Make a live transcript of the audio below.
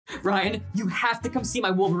Ryan, you have to come see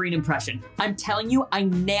my Wolverine impression. I'm telling you, I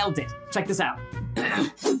nailed it. Check this out.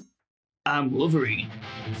 I'm Wolverine.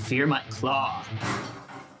 Fear my claw.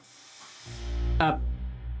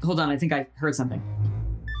 Hold on, I think I heard something.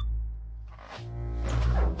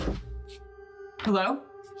 Hello?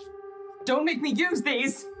 Don't make me use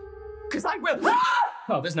these, because I will.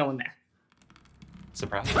 Oh, there's no one there.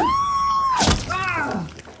 Surprise.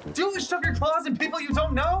 Do you shove your claws in people you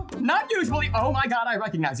don't know? Not usually. Oh my god, I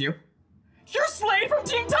recognize you. You're Slade from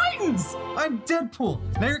Teen Titans! I'm Deadpool.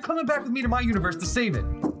 Now you're coming back with me to my universe to save it.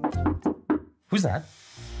 Who's that?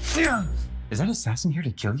 Is that assassin here to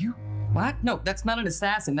kill you? What? No, that's not an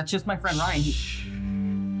assassin. That's just my friend Ryan. Shh.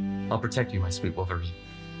 I'll protect you, my sweet Wolverine.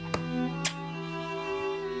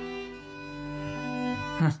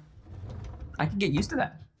 Huh. I can get used to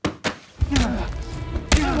that.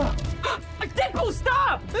 Deadpool,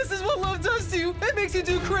 stop! This is what love does to you. It makes you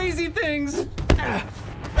do crazy things.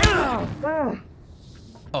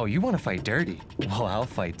 Oh, you want to fight dirty? Well, I'll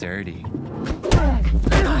fight dirty.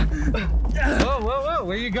 Whoa,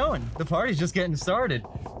 where are you going? The party's just getting started.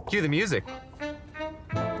 Cue the music.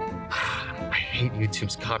 I hate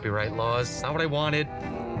YouTube's copyright laws. Not what I wanted.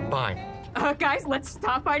 Fine. Guys, let's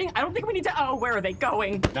stop fighting. I don't think we need to. Oh, where are they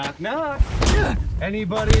going? Knock, knock.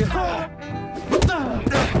 Anybody?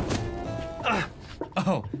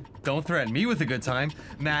 Oh, don't threaten me with a good time.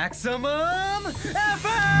 Maximum effort!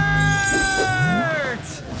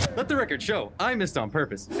 Let the record show, I missed on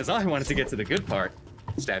purpose, because I wanted to get to the good part.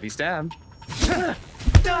 Stabby stab.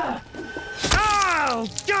 Oh,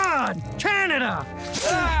 God! Canada!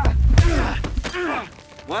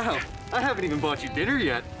 Wow, I haven't even bought you dinner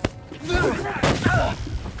yet.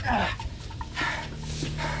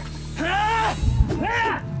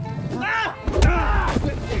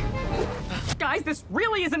 Guys, this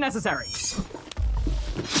really isn't necessary.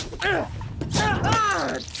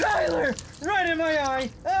 Tyler! Right in my eye!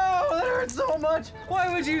 Oh, that hurts so much!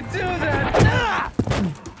 Why would you do that?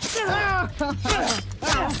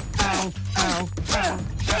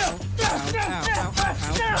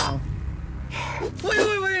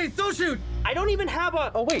 Wait! Don't shoot! I don't even have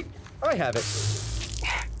a... Oh, wait. I have it.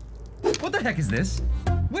 What the heck is this?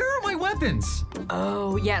 Where are my weapons?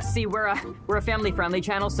 Oh, yeah, see, we're a family-friendly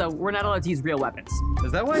channel, so we're not allowed to use real weapons.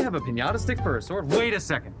 Is that why I have a piñata stick for a sword? Wait a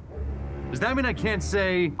second. Does that mean I can't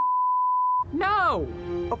say... No!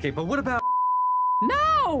 Okay, but what about...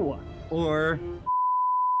 No! Or...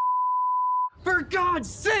 For God's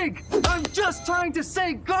sake! I'm just trying to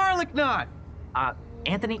say garlic knot!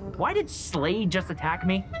 Anthony, why did Slade just attack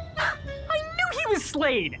me? I knew he was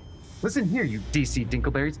Slade! Listen here, you DC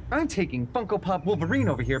Dinkleberries. I'm taking Funko Pop Wolverine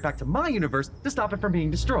over here back to my universe to stop it from being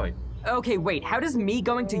destroyed. Okay, wait, how does me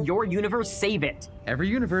going to your universe save it? Every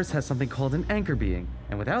universe has something called an anchor being,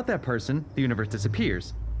 and without that person, the universe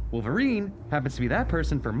disappears. Wolverine happens to be that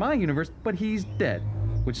person for my universe, but he's dead,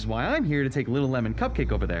 which is why I'm here to take Little Lemon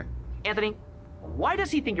Cupcake over there. Anthony, why does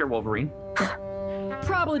he think you're Wolverine?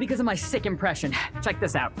 Probably because of my sick impression. Check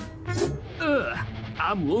this out. Ugh,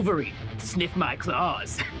 I'm Wolverine. Sniff my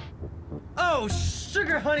claws. Oh,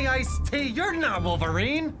 sugar honey iced tea, you're not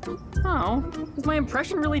Wolverine! Oh, is my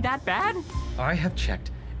impression really that bad? I have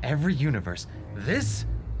checked every universe. This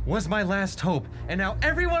was my last hope, and now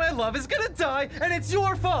everyone I love is gonna die, and it's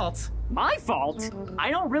your fault! My fault?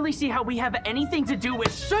 I don't really see how we have anything to do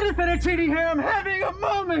with— Shut it, Fettuccine here, I'm having a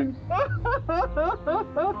moment!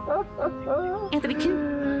 Anthony,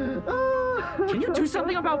 can you do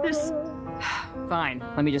something about this? Fine,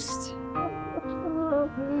 let me just...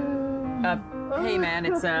 hey man,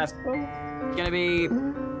 it's, gonna be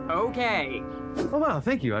okay. Oh wow,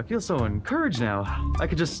 thank you. I feel so encouraged now. I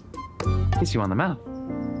could just kiss you on the mouth.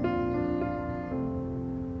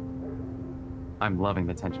 I'm loving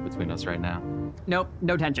the tension between us right now. Nope,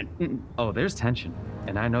 no tension. Oh, there's tension,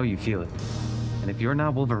 and I know you feel it. And if you're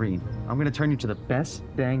not Wolverine, I'm gonna turn you to the best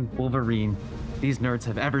dang Wolverine these nerds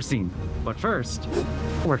have ever seen. But first,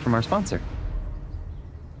 a word from our sponsor.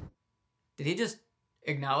 Did he just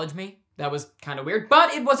acknowledge me? That was kind of weird,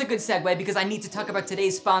 but it was a good segue because I need to talk about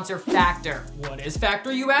today's sponsor, Factor. What is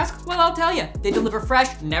Factor, you ask? Well, I'll tell you. They deliver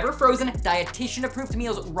fresh, never frozen, dietitian-approved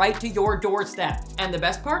meals right to your doorstep. And the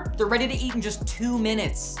best part? They're ready to eat in just 2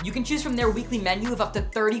 minutes. You can choose from their weekly menu of up to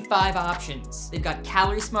 35 options. They've got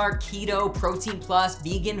Calorie Smart, Keto, Protein Plus,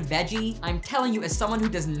 Vegan, Veggie. I'm telling you, as someone who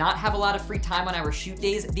does not have a lot of free time on our shoot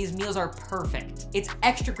days, these meals are perfect. It's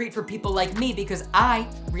extra great for people like me because I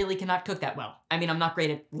really cannot cook that well. I mean, I'm not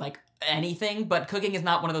great at, like, anything, but cooking is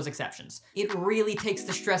not one of those exceptions. It really takes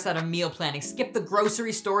the stress out of meal planning. Skip the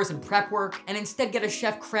grocery stores and prep work, and instead get a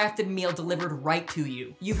chef-crafted meal delivered right to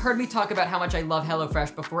you. You've heard me talk about how much I love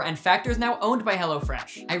HelloFresh before, and Factor is now owned by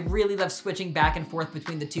HelloFresh. I really love switching back and forth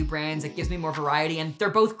between the two brands. It gives me more variety, and they're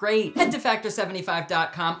both great. Head to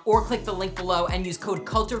Factor75.com or click the link below and use code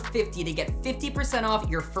CULTURE50 to get 50% off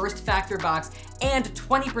your first Factor box and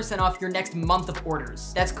 20% off your next month of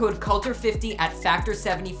orders. That's code CULTURE50 at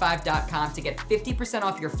Factor75.com to get 50%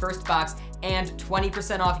 off your first box and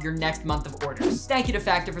 20% off your next month of orders. Thank you to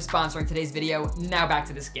Factor for sponsoring today's video. Now back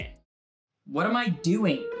to this game. What am I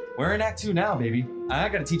doing? We're in Act 2 now, baby. I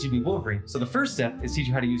gotta teach you to be Wolverine. So the first step is teach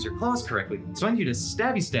you how to use your claws correctly. So I need you to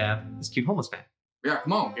stabby stab this cute homeless man. Yeah,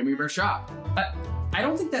 come on, give me your shot. I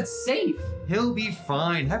don't think that's safe. He'll be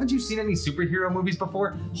fine. Haven't you seen any superhero movies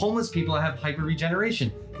before? Homeless people have hyper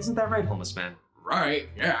regeneration. Isn't that right, homeless man? Right,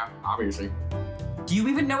 yeah, obviously. Do you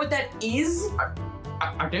even know what that is?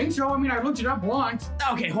 I think so. I mean, I looked it up once.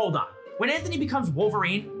 Okay, hold on. When Anthony becomes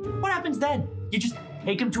Wolverine, what happens then? You just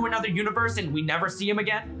take him to another universe and we never see him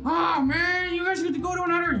again? Oh man, you guys get to go to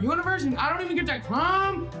another universe and I don't even get to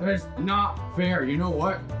come? That's not fair. You know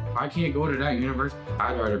what? I can't go to that universe.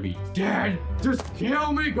 I'd rather be dead. Just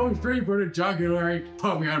kill me, go straight for the jugular,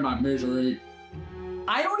 put me out of my misery.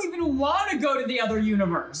 I don't even want to go to the other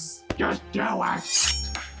universe. Just do it.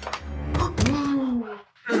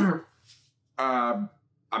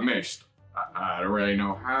 I missed. I don't really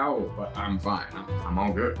know how, but I'm fine. I'm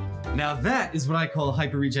all good. Now that is what I call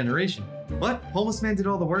hyper regeneration. But homeless man did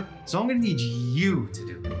all the work, so I'm gonna need you to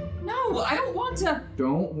do it. No, I don't want to.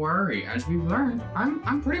 Don't worry. As we've learned,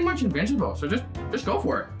 I'm pretty much invincible. So just go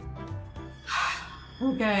for it.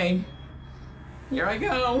 Okay. Here I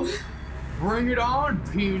go. Bring it on,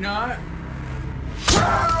 Peanut.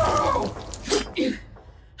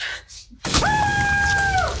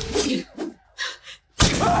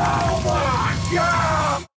 Oh my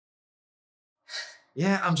God!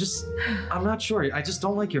 Yeah, I'm not sure. I just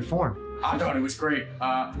don't like your form. I thought it was great.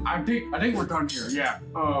 I think we're done here. Yeah.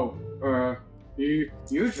 Oh, you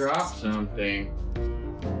dropped something.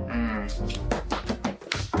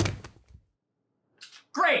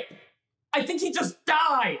 Great! I think he just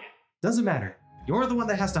died! Doesn't matter. You're the one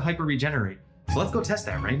that has to hyper regenerate. So let's go test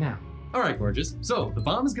that right now. All right, gorgeous. So the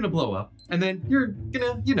bomb is gonna blow up, and then you're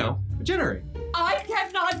gonna, regenerate. I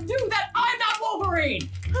cannot do that! I'm not Wolverine!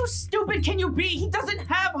 How stupid can you be? He doesn't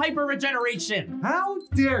have hyper regeneration! How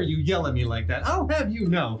dare you yell at me like that? I'll have you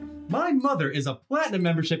know, my mother is a platinum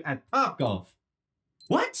membership at Topgolf.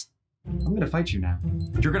 What? I'm gonna fight you now.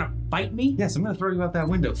 You're gonna fight me? Yes, I'm gonna throw you out that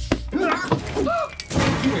window. You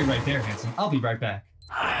wait right there, handsome. I'll be right back.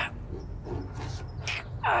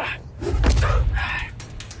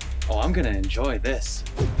 Oh, I'm gonna enjoy this.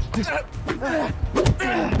 Wow,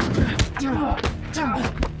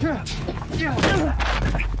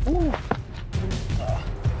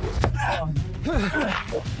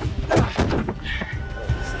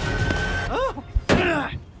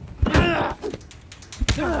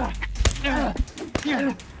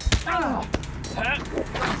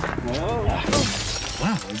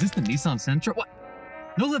 is this the Nissan Sentra? What?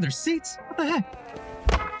 No leather seats? What the heck?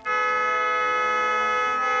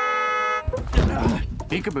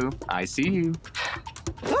 Peekaboo, I see you.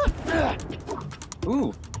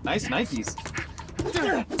 Ooh, nice Nikes.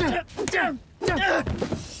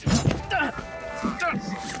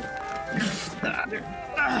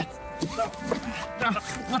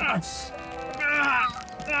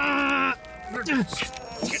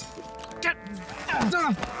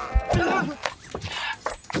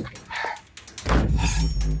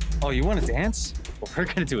 Oh, you want to dance? Well, we're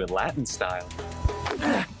gonna do it Latin style.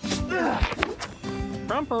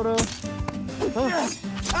 Front photo.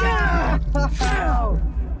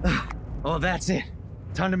 Oh, that's it.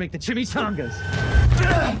 Time to make the chimichangas.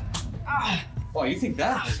 Oh, you think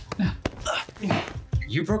that?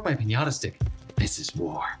 You broke my piñata stick. This is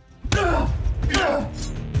war.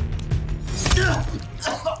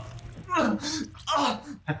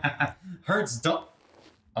 Hurts don't.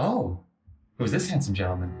 Oh, who's this handsome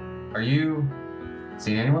gentleman? Are you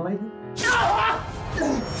seen anyone lately?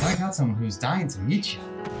 I got someone who's dying to meet you.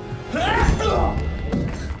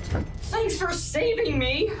 Thanks for saving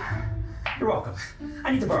me. You're welcome.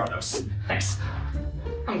 I need to borrow those. Thanks.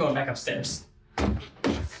 I'm going back upstairs.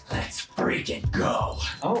 Let's freaking go.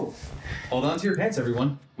 Oh, hold on to your pants,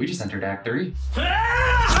 everyone. We just entered Act 3.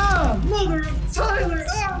 Ah! Mother of Tyler!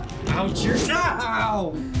 Ah! Ouch, you're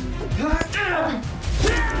ow!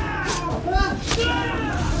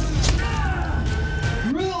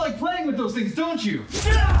 You really like playing with those things, don't you?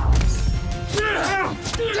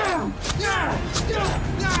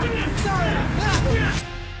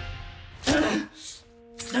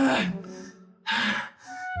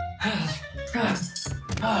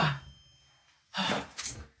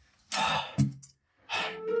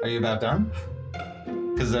 Are you about done?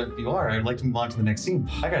 Because if you are, I'd like to move on to the next scene.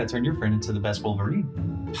 I gotta turn your friend into the best Wolverine.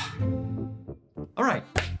 All right,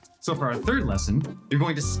 so for our third lesson, you're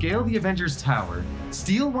going to scale the Avengers Tower,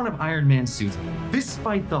 steal one of Iron Man's suits, fist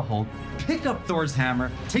fight the Hulk, pick up Thor's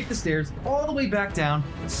hammer, take the stairs all the way back down,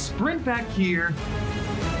 sprint back here,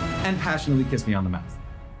 and passionately kiss me on the mouth.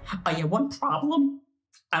 Yeah, one problem?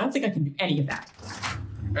 I don't think I can do any of that.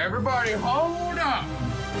 Everybody, hold up!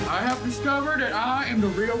 I have discovered that I am the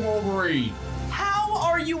real Wolverine. How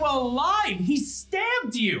are you alive? He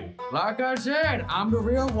stabbed you. Like I said, I'm the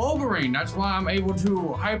real Wolverine. That's why I'm able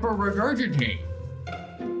to hyper regurgitate.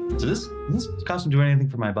 So does this costume do anything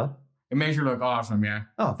for my butt? It makes you look awesome, yeah.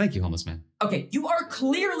 Oh, thank you, homeless man. Okay, you are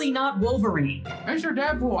clearly not Wolverine. Mr.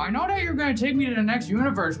 Deadpool, I know that you're gonna take me to the next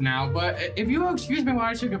universe now, but if you will excuse me while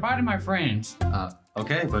I say goodbye to my friends.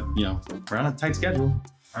 Okay, but you know, we're on a tight schedule.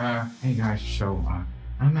 Hey guys, so,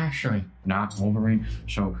 I'm actually not Wolverine,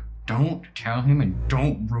 so don't tell him and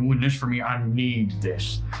don't ruin this for me. I need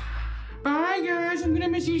this. Bye guys, I'm gonna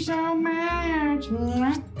miss you so much.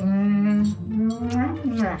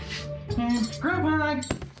 Group hug.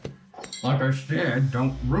 Like I said,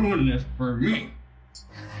 don't ruin this for me.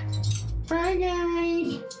 Bye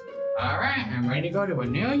guys. All right, I'm ready to go to a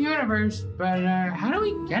new universe, but how do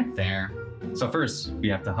we get there? So first, we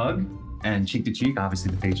have to hug, and cheek to cheek,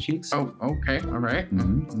 obviously the face cheeks. Oh, okay, all right.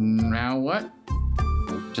 Now what?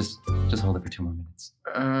 Just hold it for 2 more minutes.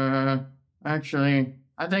 Actually,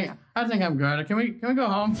 I think I'm good. Can we go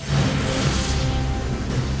home?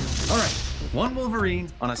 All right, one Wolverine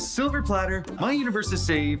on a silver platter. My universe is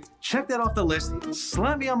saved. Check that off the list.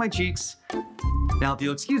 Slap me on my cheeks. Now, if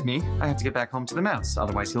you'll excuse me, I have to get back home to the mouse.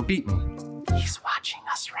 Otherwise, he'll beat me. He's watching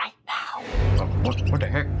us right now. What the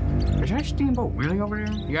heck? Is that Steamboat Willie over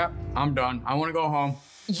there? Yep, I'm done. I want to go home.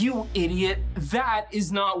 You idiot. That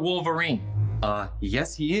is not Wolverine.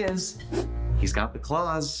 Yes, he is. He's got the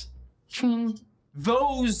claws. Ching.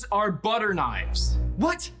 Those are butter knives.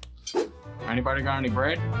 What? Anybody got any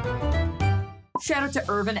bread? Shout out to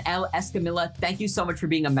Irvin L. Escamilla. Thank you so much for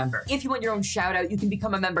being a member. If you want your own shout out, you can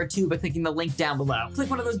become a member too by clicking the link down below. Click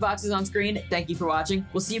one of those boxes on screen. Thank you for watching.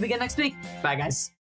 We'll see you again next week. Bye, guys.